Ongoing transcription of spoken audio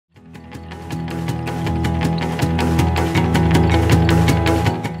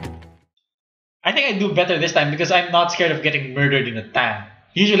I think I do better this time because I'm not scared of getting murdered in a tank.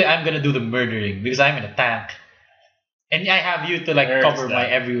 Usually I'm gonna do the murdering because I'm in a tank. And I have you to like cover my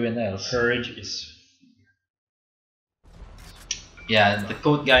everyone else. Courage is... Yeah, the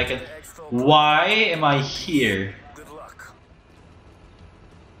code guy can... Why am I here?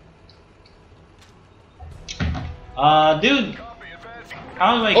 Dude!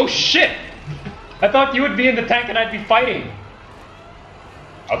 How do I... Oh shit! I thought you would be in the tank and I'd be fighting.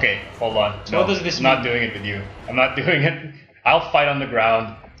 Okay, hold on. So what does this mean? I'm not doing it with you. I'm not doing it. I'll fight on the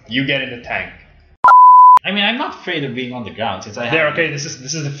ground. You get in the tank. I mean, I'm not afraid of being on the ground since I have... There, okay, this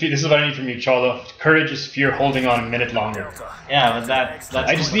is what I need from you, Cholo. Courage is fear holding on a minute longer. Yeah, but that's...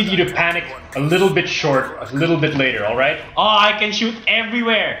 I just need you to panic a little bit short, a little bit later, alright? Oh, I can shoot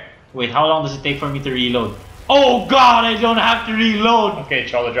everywhere! Wait, how long does it take for me to reload? Oh god, I don't have to reload! Okay,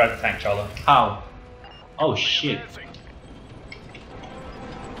 Cholo, drive the tank, Cholo. How? Oh shit.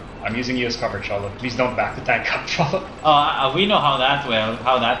 I'm using you as cover, Cholo. Please don't back the tank up, Cholo. We know how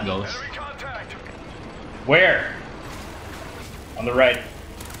that goes. Where? On the right.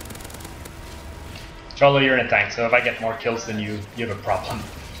 Cholo, you're in a tank, so if I get more kills than you, you have a problem.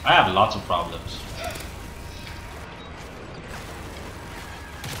 I have lots of problems.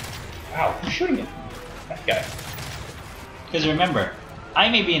 Wow, who's shooting at me? That guy. Because remember, I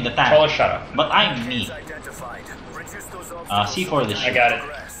may be in the tank. Cholo, shut up. But I'm me. C4 this shit.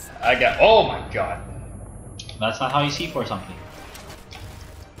 I got... Oh my god. That's not how you C4 something.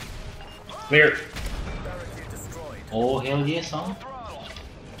 Clear. Oh, hell yes, huh?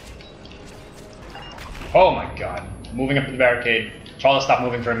 Oh my god. Moving up to the barricade. Cholo, stop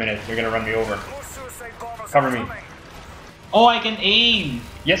moving for a minute. You're gonna run me over. Cover me. Oh, I can aim!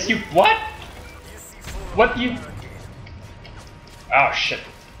 Yes, you... What? What you... Oh, shit.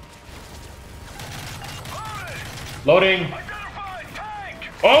 Loading.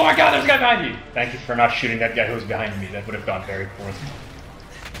 Oh my god, there's a guy behind you! Thank you for not shooting that guy who was behind me. That would have gone very poorly.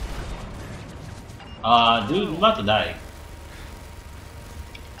 Dude, I'm about to die.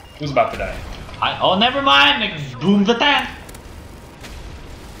 Who's about to die? Oh, never mind! Like, boom the tank!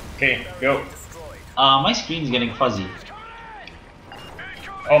 Okay, go. My screen's getting fuzzy.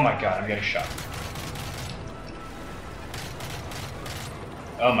 Oh my god, I'm getting shot.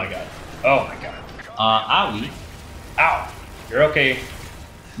 Oh my god. Oh my god. Owie. Ow! You're okay.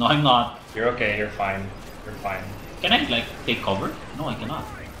 No, I'm not. You're okay, you're fine. You're fine. Can I, like, take cover? No, I cannot.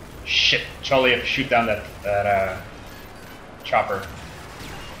 Shit. Cholo, you have to shoot down that chopper.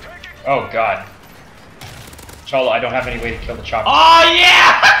 Oh god. Cholo, I don't have any way to kill the chopper. Oh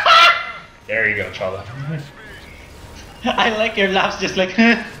yeah! There you go, Cholo. I like your laughs just like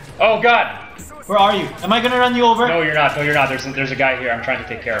Oh god! Where are you? Am I gonna run you over? No, you're not. No, you're not. There's a guy here I'm trying to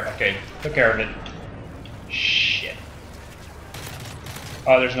take care of. Okay, took care of it. Shit.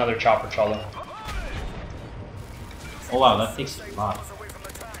 Oh, there's another chopper, Cholo. Oh wow, that takes a lot.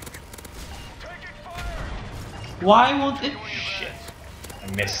 Why won't it? Shit.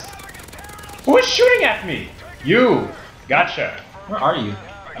 I missed. Who is shooting at me? You! Gotcha. Where are you?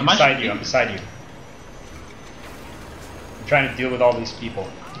 I'm beside you, I'm beside you. I'm trying to deal with all these people.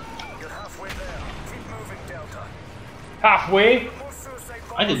 Halfway?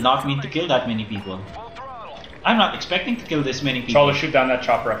 I did not mean to kill that many people. I'm not expecting to kill this many people. Cholo, shoot down that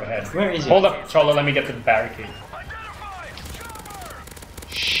chopper up ahead. Where is it? Hold up, Cholo, let me get to the barricade.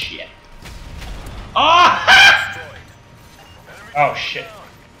 Shit. Oh! Oh shit.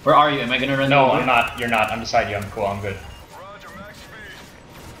 Where are you? Am I gonna run No, over? I'm not. You're not. I'm beside you. I'm cool. I'm good.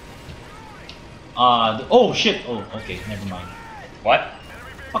 Oh shit. Oh, okay. Never mind. What?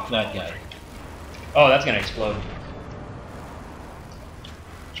 Fuck that guy. Oh, that's gonna explode.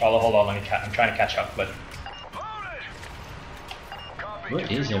 Cholo, hold on. I'm trying to catch up, but... Where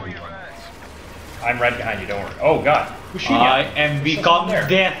is everyone? I'm right behind you. Don't worry. Oh god. Who's shooting I at? am become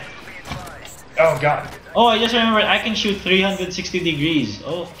death. Oh god. Oh, I just remembered I can shoot 360 degrees.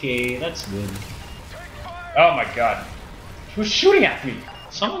 Okay, that's good. Oh my god. Who's shooting at me?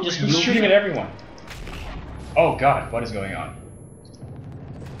 Someone just Who's shooting at everyone? Oh god, what is going on?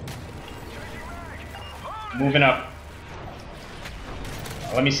 Moving up.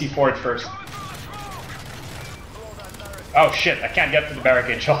 Let me see Ford first. Oh shit, I can't get to the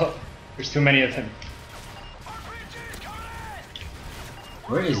barricade, Cholo. There's too many of them.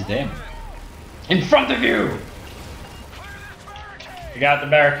 Where is them? In front of you! You got the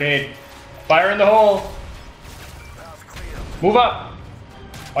barricade. Fire in the hole! Move up!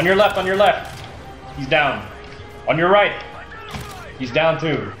 On your left, on your left. He's down. On your right. He's down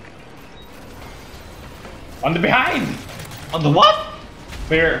too. On the behind! On the what?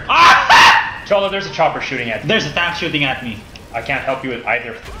 Clear. Ah! Cholo, there's a chopper shooting at you. There's a tank shooting at me. I can't help you with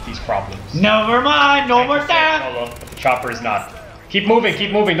either of these problems. Never mind, no more tank! Cholo, but the chopper is not. Keep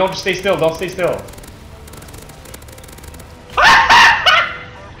moving, don't stay still, don't stay still.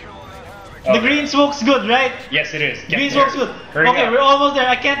 The green smoke's good, right? Yes, it is. Green smoke's good. Hurry okay, up. we're almost there.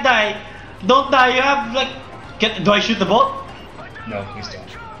 I can't die. Don't die. You have like. Do I shoot the boat? No, please don't.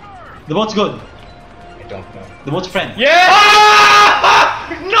 The boat's good. I don't know. The boat's friend. Yeah!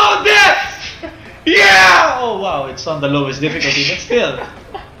 No death! Yeah! Oh wow, it's on the lowest difficulty, but still.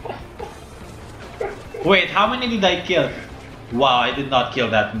 Wait, how many did I kill? Wow, I did not kill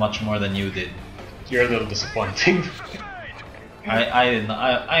that much more than you did. You're a little disappointing.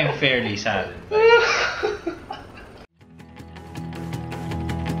 I am fairly sad.